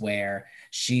stories where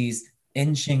she's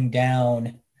inching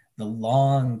down the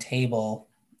long table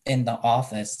in the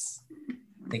office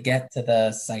to get to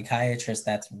the psychiatrist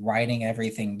that's writing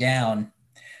everything down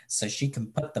so she can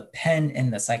put the pen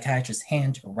in the psychiatrist's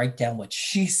hand to write down what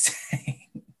she's saying.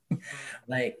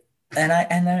 like, and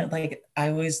I like I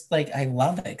always like I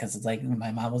love it because it's like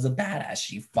my mom was a badass.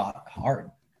 She fought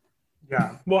hard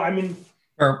Yeah. Well, I mean,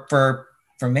 for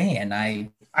me, and I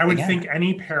would again, think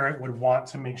any parent would want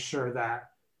to make sure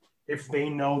that if they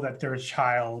know that their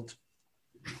child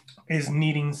is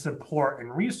needing support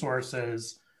and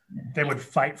resources, they would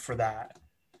fight for that.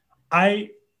 I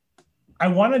I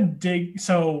want to dig.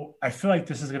 So I feel like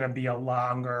this is going to be a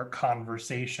longer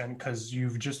conversation because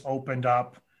you've just opened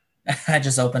up. I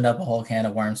just opened up a whole can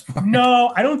of worms for it.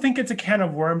 No, I don't think it's a can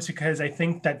of worms because I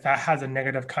think that that has a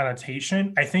negative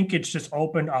connotation. I think it's just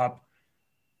opened up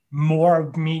more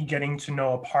of me getting to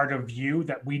know a part of you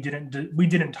that we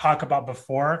didn't talk about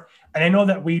before. And I know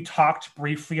that we talked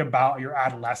briefly about your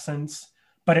adolescence,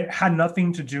 but it had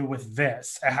nothing to do with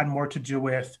this. It had more to do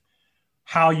with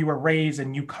how you were raised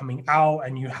and you coming out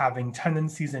and you having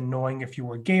tendencies and knowing if you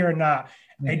were gay or not.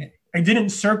 Yeah. I didn't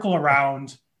circle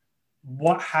around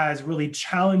what has really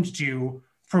challenged you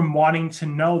from wanting to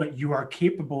know that you are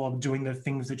capable of doing the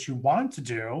things that you want to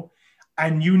do,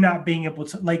 and you not being able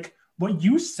to, like what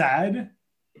you said,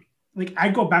 like I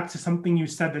go back to something you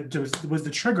said that was the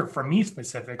trigger for me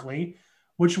specifically,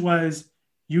 which was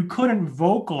you couldn't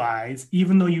vocalize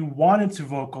even though you wanted to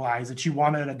vocalize that you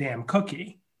wanted a damn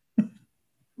cookie.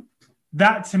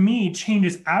 That to me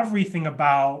changes everything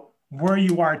about where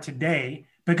you are today,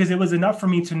 because it was enough for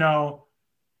me to know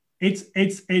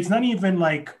it's not even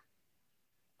like,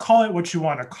 call it what you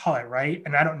want to call it, right?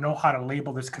 And I don't know how to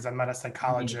label this because I'm not a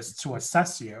psychologist to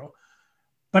assess you.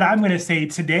 But I'm going to say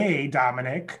today,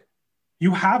 Dominic,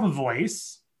 you have a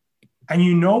voice and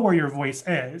you know where your voice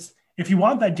is. If you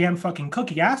want that damn fucking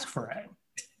cookie, ask for it.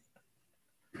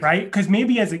 Right? Because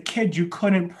maybe as a kid, you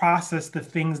couldn't process the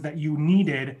things that you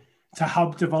needed to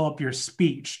help develop your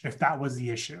speech, if that was the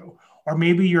issue. Or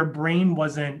maybe your brain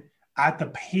wasn't at the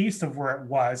pace of where it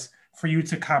was for you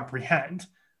to comprehend.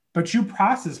 But you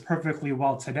process perfectly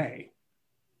well today.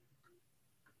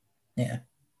 Yeah.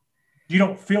 You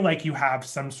don't feel like you have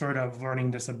some sort of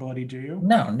learning disability, do you?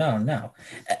 No.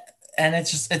 And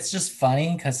it's just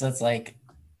funny because it's like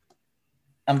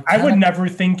I would never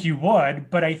think you would,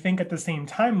 but I think at the same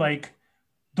time, like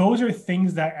those are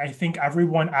things that I think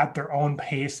everyone at their own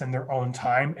pace and their own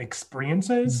time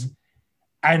experiences. Mhm.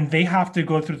 And they have to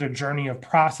go through the journey of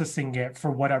processing it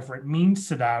for whatever it means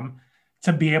to them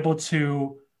to be able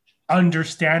to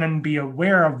understand and be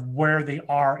aware of where they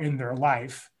are in their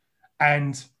life.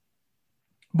 And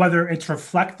whether it's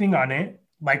reflecting on it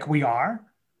like we are,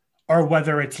 or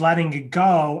whether it's letting it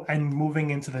go and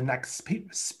moving into the next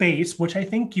space, which I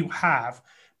think you have.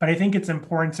 But I think it's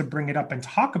important to bring it up and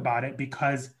talk about it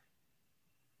because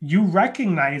you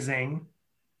recognizing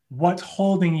what's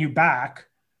holding you back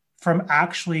from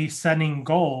actually setting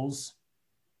goals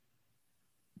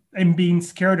and being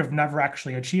scared of never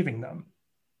actually achieving them.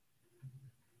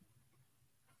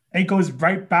 It goes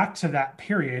right back to that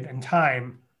period in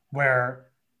time where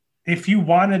if you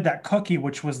wanted that cookie,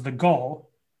 which was the goal,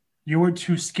 you were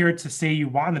too scared to say you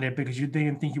wanted it because you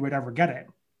didn't think you would ever get it.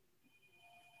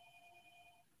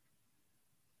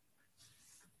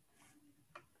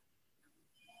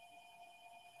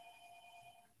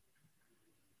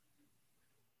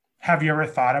 Have you ever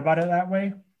thought about it that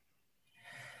way?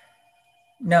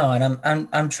 No, and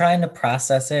I'm trying to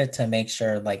process it to make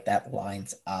sure like that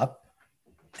lines up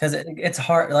because it's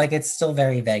hard. Like it's still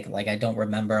very vague. Like I don't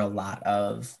remember a lot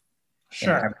of, I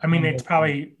Sure. I mean, remember. it's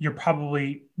probably, you're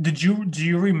probably, do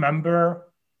you remember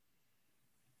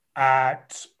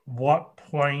at what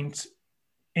point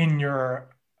in your,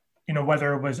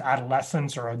 whether it was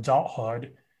adolescence or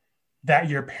adulthood, that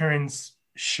your parents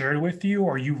shared with you,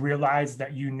 or you realized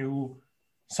that you knew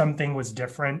something was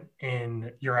different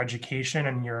in your education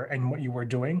and what you were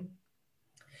doing?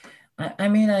 I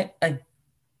mean, I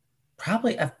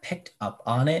probably I've picked up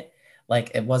on it.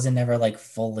 Like it wasn't ever like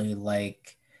fully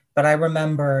like, but I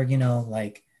remember,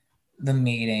 like the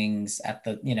meetings at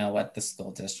the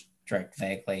school district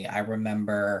vaguely. I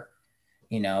remember,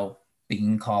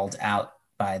 being called out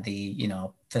by the,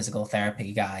 physical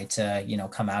therapy guy to,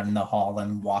 come out in the hall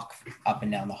and walk up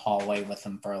and down the hallway with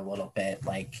him for a little bit.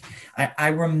 Like I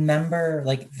remember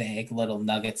like vague little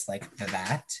nuggets like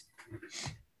that.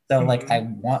 So like I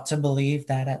want to believe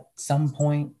that at some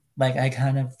point, like I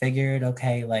kind of figured,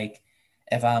 okay, like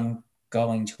if I'm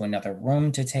going to another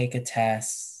room to take a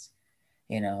test,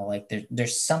 like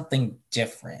there's something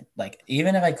different. Like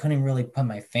even if I couldn't really put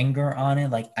my finger on it,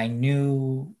 like I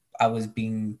knew I was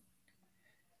being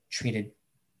treated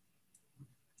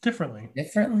Differently.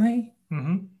 differently.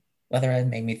 Mm-hmm. Whether it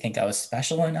made me think I was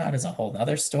special or not is a whole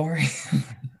other story.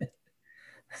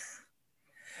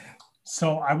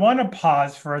 So I want to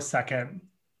pause for a second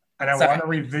and I Sorry, want to I'm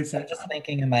revisit. just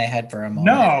thinking in my head for a moment.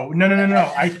 No.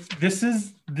 This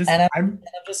is this. And I'm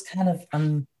I'm just kind of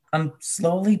I'm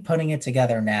slowly putting it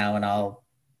together now, and I'll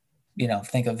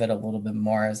think of it a little bit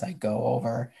more as I go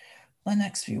over the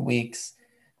next few weeks.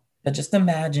 But just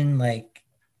imagine like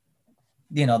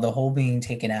the whole being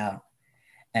taken out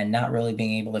and not really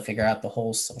being able to figure out the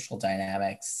whole social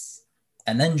dynamics,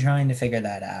 and then trying to figure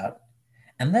that out,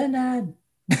 and then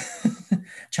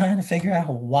trying to figure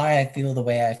out why I feel the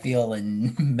way I feel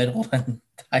in middle and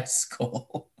high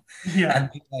school. Yeah.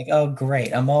 And be like, oh,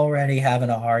 great, I'm already having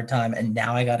a hard time, and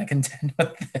now I got to contend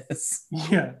with this.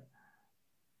 Yeah.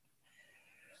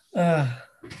 Uh,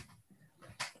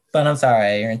 but I'm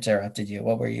sorry, I interrupted you.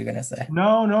 What were you going to say?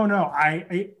 No.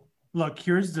 I look,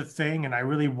 here's the thing, and I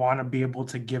really want to be able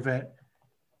to give it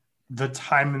the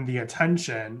time and the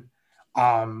attention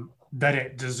that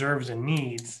it deserves and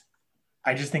needs.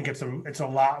 I just think it's a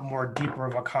lot more deeper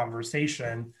of a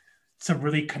conversation to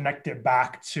really connect it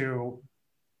back to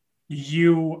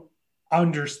you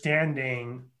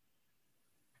understanding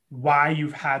why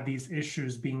you've had these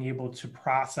issues, being able to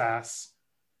process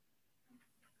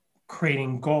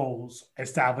creating goals,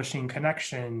 establishing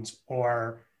connections,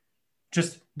 or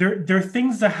just they're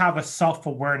things to have a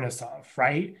self-awareness of,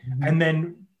 right? Mhm. And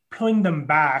then pulling them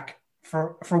back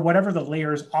for whatever the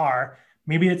layers are.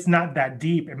 Maybe it's not that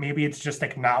deep, and maybe it's just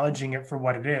acknowledging it for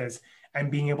what it is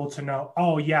and being able to know,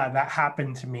 oh yeah, that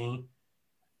happened to me,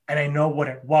 and I know what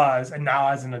it was. And now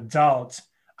as an adult,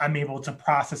 I'm able to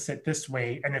process it this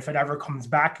way. And if it ever comes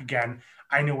back again,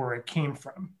 I know where it came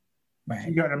from. You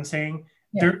Right. get what I'm saying?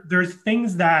 Yeah. There's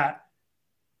things that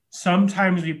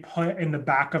sometimes we put in the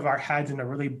back of our heads in a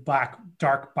really black,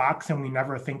 dark box and we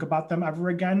never think about them ever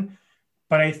again.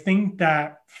 But I think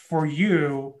that for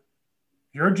you,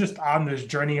 you're just on this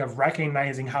journey of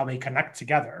recognizing how they connect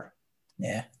together.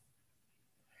 Yeah.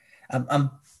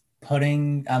 I'm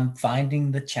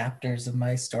finding the chapters of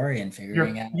my story and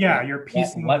figuring out You're what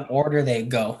piecing what order they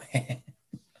go in.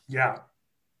 yeah,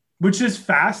 which is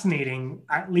fascinating,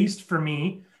 at least for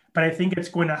me. But I think it's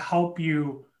going to help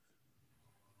you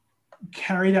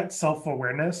carry that self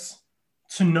awareness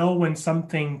to know when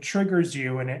something triggers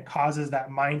you and it causes that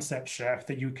mindset shift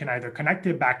that you can either connect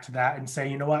it back to that and say,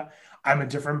 you know what, I'm a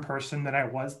different person than I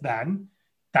was then.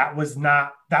 That was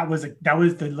not that was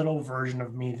the little version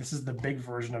of me. This is the big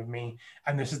version of me,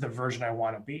 and this is the version I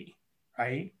want to be,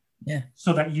 right? Yeah.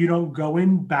 So that you don't go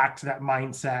in back to that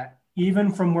mindset,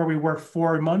 even from where we were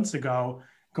 4 months ago,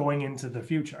 going into the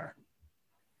future.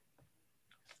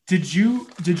 Did you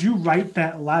write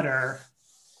that letter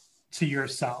to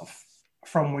yourself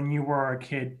from when you were a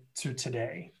kid to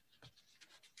today?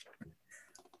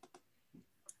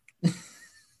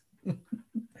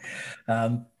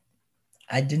 Um,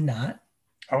 I did not.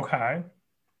 Okay.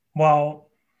 Well,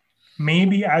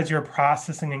 maybe as you're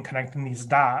processing and connecting these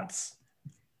dots,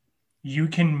 you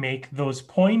can make those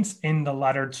points in the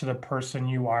letter to the person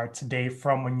you are today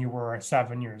from when you were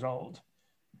 7 years old.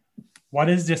 What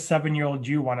does this 7 year old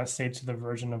you want to say to the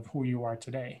version of who you are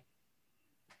today?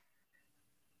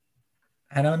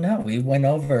 I don't know. We went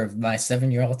over my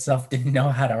 7-year-old self didn't know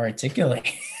how to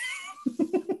articulate.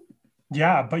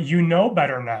 Yeah, but you know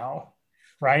better now,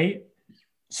 right?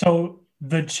 So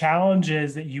the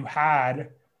challenges that you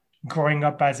had growing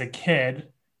up as a kid,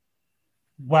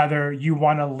 whether you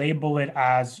want to label it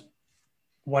as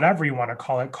whatever you want to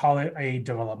call it a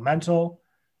developmental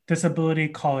disability,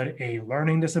 call it a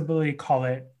learning disability, call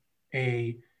it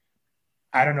a,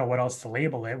 I don't know what else to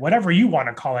label it. Whatever you want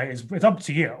to call it is it's up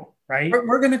to you, right?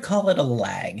 We're gonna call it a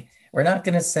lag. We're not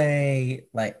gonna say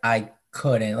like I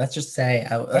couldn't. Let's just say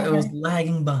it was Okay.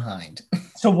 lagging behind.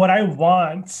 So what I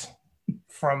want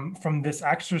from this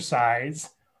exercise,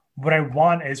 what I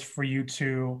want is for you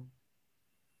to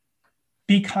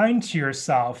be kind to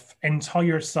yourself and tell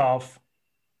yourself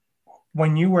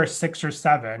when you were 6 or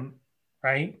 7,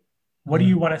 right? What do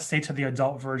you Mhm. want to say to the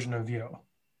adult version of you?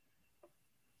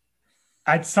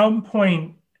 At some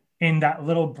point in that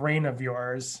little brain of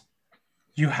yours,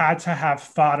 you had to have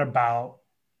thought about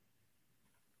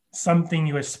something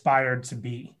you aspired to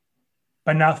be.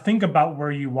 But now think about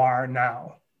where you are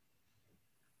now.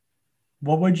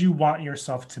 What would you want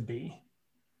yourself to be?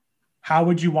 How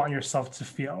would you want yourself to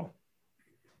feel?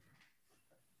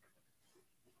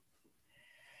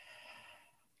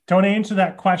 Don't answer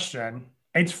that question.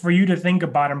 It's for you to think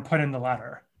about and put in the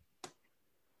letter.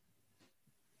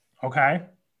 Okay?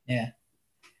 Yeah,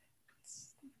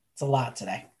 it's a lot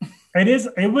today. It is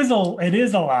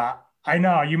a lot. I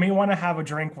know. You may want to have a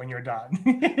drink when you're done.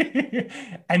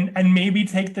 And maybe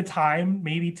take the time,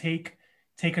 maybe take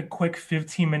a quick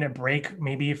 15-minute break,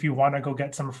 maybe if you want to go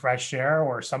get some fresh air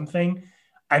or something,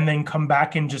 and then come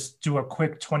back and just do a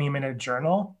quick 20-minute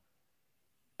journal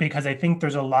because I think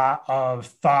there's a lot of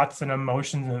thoughts and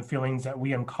emotions and feelings that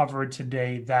we uncovered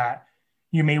today that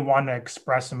you may want to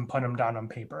express and put them down on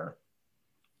paper.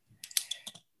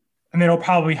 And it'll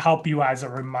probably help you as a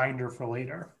reminder for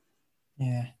later.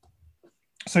 Yeah.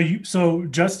 So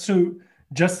just to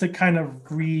kind of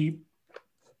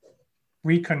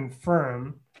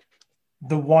reconfirm,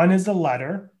 the one is the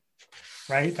letter,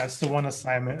 right? That's the one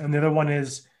assignment. And the other one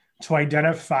is to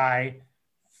identify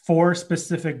 4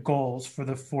 specific goals for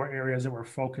the 4 areas that we're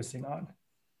focusing on.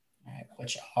 All right,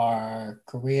 which are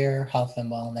career, health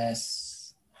and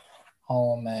wellness,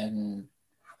 home, and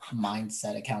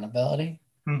mindset accountability.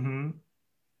 Mm-hmm.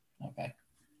 Okay.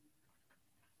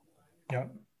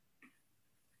 Yep.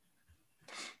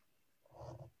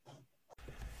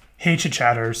 Hey, Chit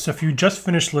Chatters. So if you just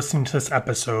finished listening to this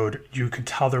episode, you could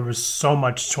tell there was so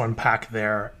much to unpack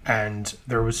there, and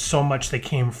there was so much that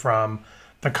came from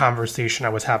the conversation I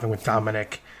was having with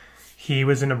Dominic. He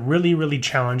was in a really, really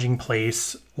challenging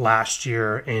place last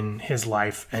year in his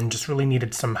life and just really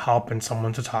needed some help and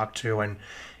someone to talk to. And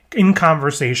in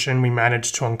conversation, we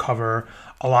managed to uncover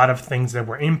a lot of things that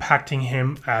were impacting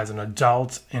him as an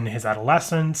adult in his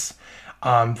adolescence,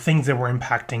 things that were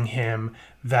impacting him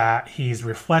that he's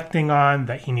reflecting on,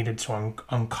 that he needed to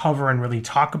uncover and really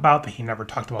talk about, that he never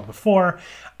talked about before,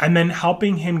 and then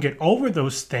helping him get over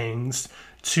those things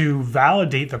to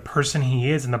validate the person he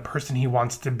is and the person he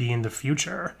wants to be in the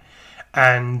future.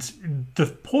 And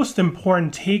the most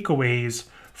important takeaways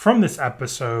from this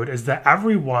episode is that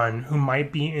everyone who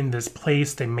might be in this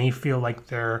place, they may feel like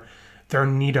they're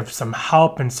in need of some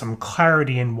help and some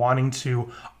clarity and wanting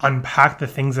to unpack the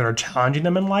things that are challenging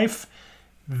them in life.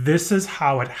 This is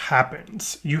how it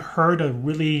happens. You heard a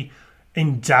really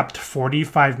in-depth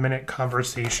 45-minute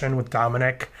conversation with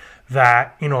Dominic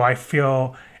that, I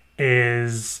feel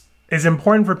is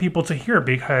important for people to hear,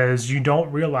 because you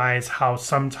don't realize how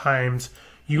sometimes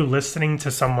you listening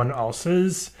to someone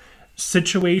else's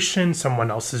situation,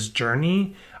 someone else's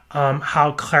journey,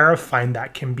 how clarifying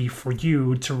that can be for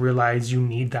you to realize you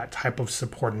need that type of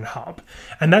support and help.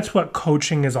 And that's what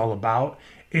coaching is all about,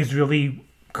 is really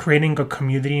creating a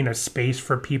community and a space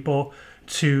for people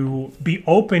to be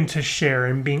open to share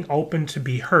and being open to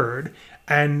be heard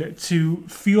and to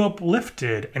feel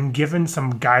uplifted and given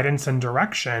some guidance and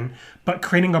direction, but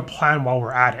creating a plan while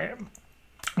we're at it.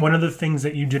 One of the things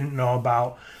that you didn't know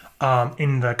about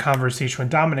in the conversation with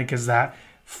Dominic is that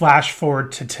flash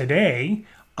forward to today,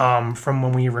 from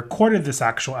when we recorded this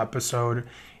actual episode,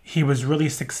 he was really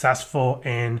successful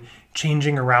in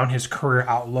changing around his career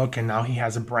outlook, and now he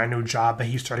has a brand new job that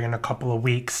he's starting in a couple of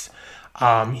weeks.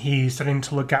 He's starting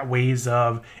to look at ways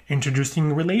of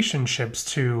introducing relationships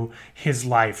to his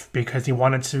life because he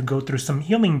wanted to go through some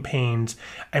healing pains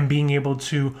and being able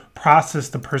to process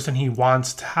the person he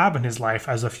wants to have in his life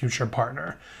as a future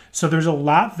partner. So there's a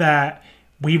lot that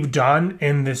we've done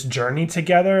in this journey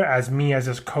together, as me as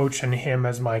his coach and him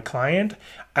as my client.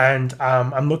 And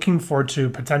I'm looking forward to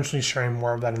potentially sharing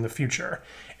more of that in the future.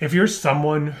 If you're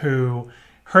someone who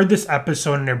heard this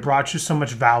episode and it brought you so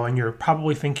much value and you're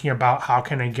probably thinking about how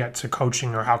can I get to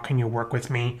coaching or how can you work with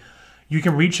me, you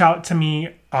can reach out to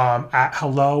me at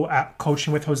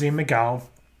hello@coachingwithjosemiguel,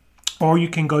 or you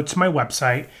can go to my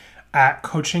website at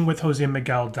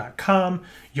coachingwithjosemiguel.com.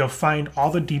 You'll find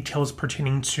all the details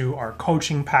pertaining to our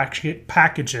coaching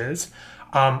packages.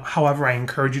 However, I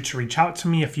encourage you to reach out to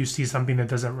me if you see something that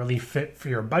doesn't really fit for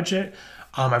your budget.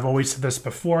 I've always said this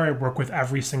before, I work with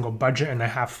every single budget and I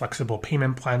have flexible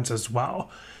payment plans as well.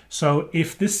 So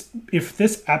if this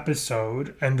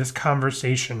episode and this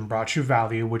conversation brought you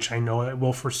value, which I know it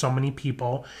will for so many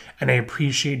people, and I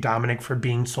appreciate Dominic for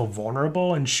being so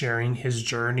vulnerable and sharing his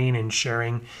journey and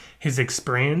sharing his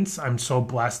experience. I'm so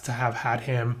blessed to have had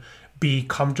him be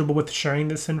comfortable with sharing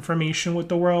this information with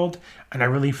the world. And I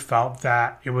really felt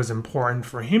that it was important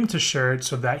for him to share it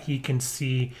so that he can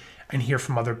see and hear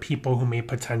from other people who may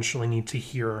potentially need to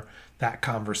hear that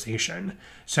conversation.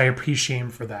 So I appreciate him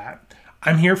for that.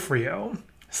 I'm here for you.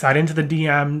 Slide into the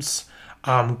DMs,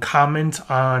 comment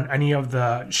on any of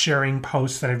the sharing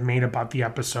posts that I've made about the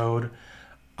episode.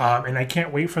 And I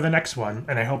can't wait for the next one.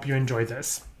 And I hope you enjoy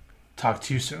this. Talk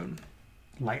to you soon.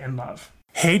 Light and love.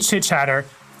 Hey, Chit Chatter.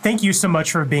 Thank you so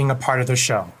much for being a part of the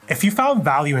show. If you found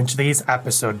value in today's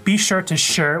episode, be sure to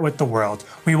share it with the world.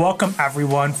 We welcome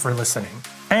everyone for listening.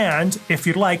 And if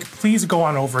you'd like, please go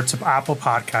on over to Apple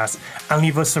Podcasts and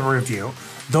leave us a review.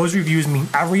 Those reviews mean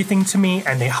everything to me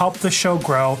and they help the show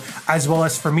grow, as well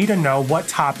as for me to know what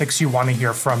topics you want to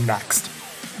hear from next.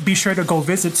 Be sure to go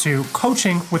visit to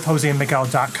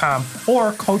coachingwithjosemiguel.com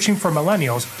or Coaching for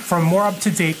Millennials for more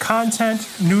up-to-date content,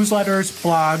 newsletters,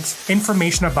 blogs,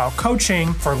 information about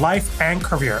coaching for life and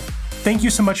career. Thank you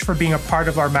so much for being a part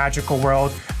of our magical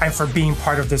world and for being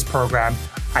part of this program.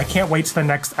 I can't wait to the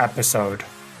next episode.